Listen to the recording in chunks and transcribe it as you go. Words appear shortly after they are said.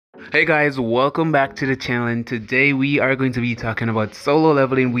Hey guys, welcome back to the channel, and today we are going to be talking about solo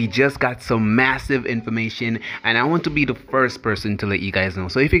leveling. We just got some massive information and I want to be the first person to let you guys know.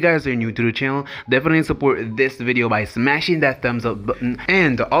 So if you guys are new to the channel, definitely support this video by smashing that thumbs up button,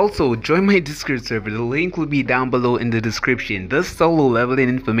 and also join my Discord server. The link will be down below in the description. This solo leveling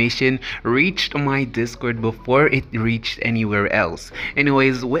information reached my Discord before it reached anywhere else.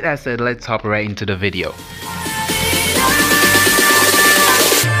 Anyways, with that said, let's hop right into the video.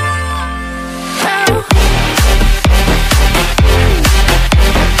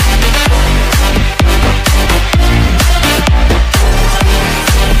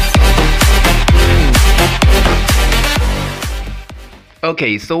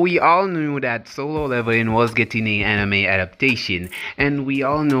 Okay, so we all knew that solo leveling was getting an anime adaptation, and we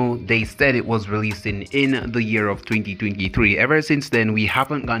all know they said it was releasing in the year of 2023. Ever since then, we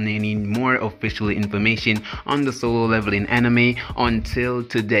haven't gotten any more official information on the solo leveling anime until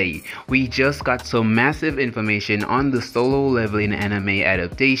today. We just got some massive information on the solo leveling anime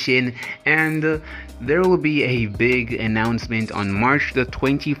adaptation, and there will be a big announcement on March the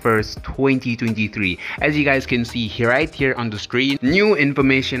 21st, 2023. As you guys can see here, right here on the screen, new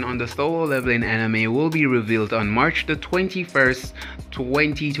information on the solo leveling anime will be revealed on March the 21st,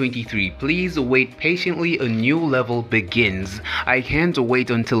 2023. Please wait patiently, a new level begins. I can't wait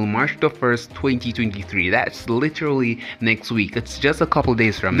until March the 1st, 2023. That's literally next week. It's just a couple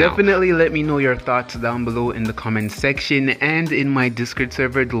days from now. Definitely let me know your thoughts down below in the comment section and in my Discord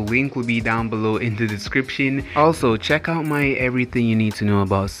server. The link will be down below in the description. Also, check out my everything you need to know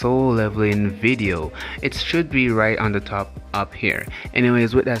about solo leveling video. It should be right on the top up here.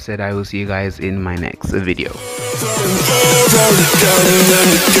 Anyways, with that said, I will see you guys in my next video.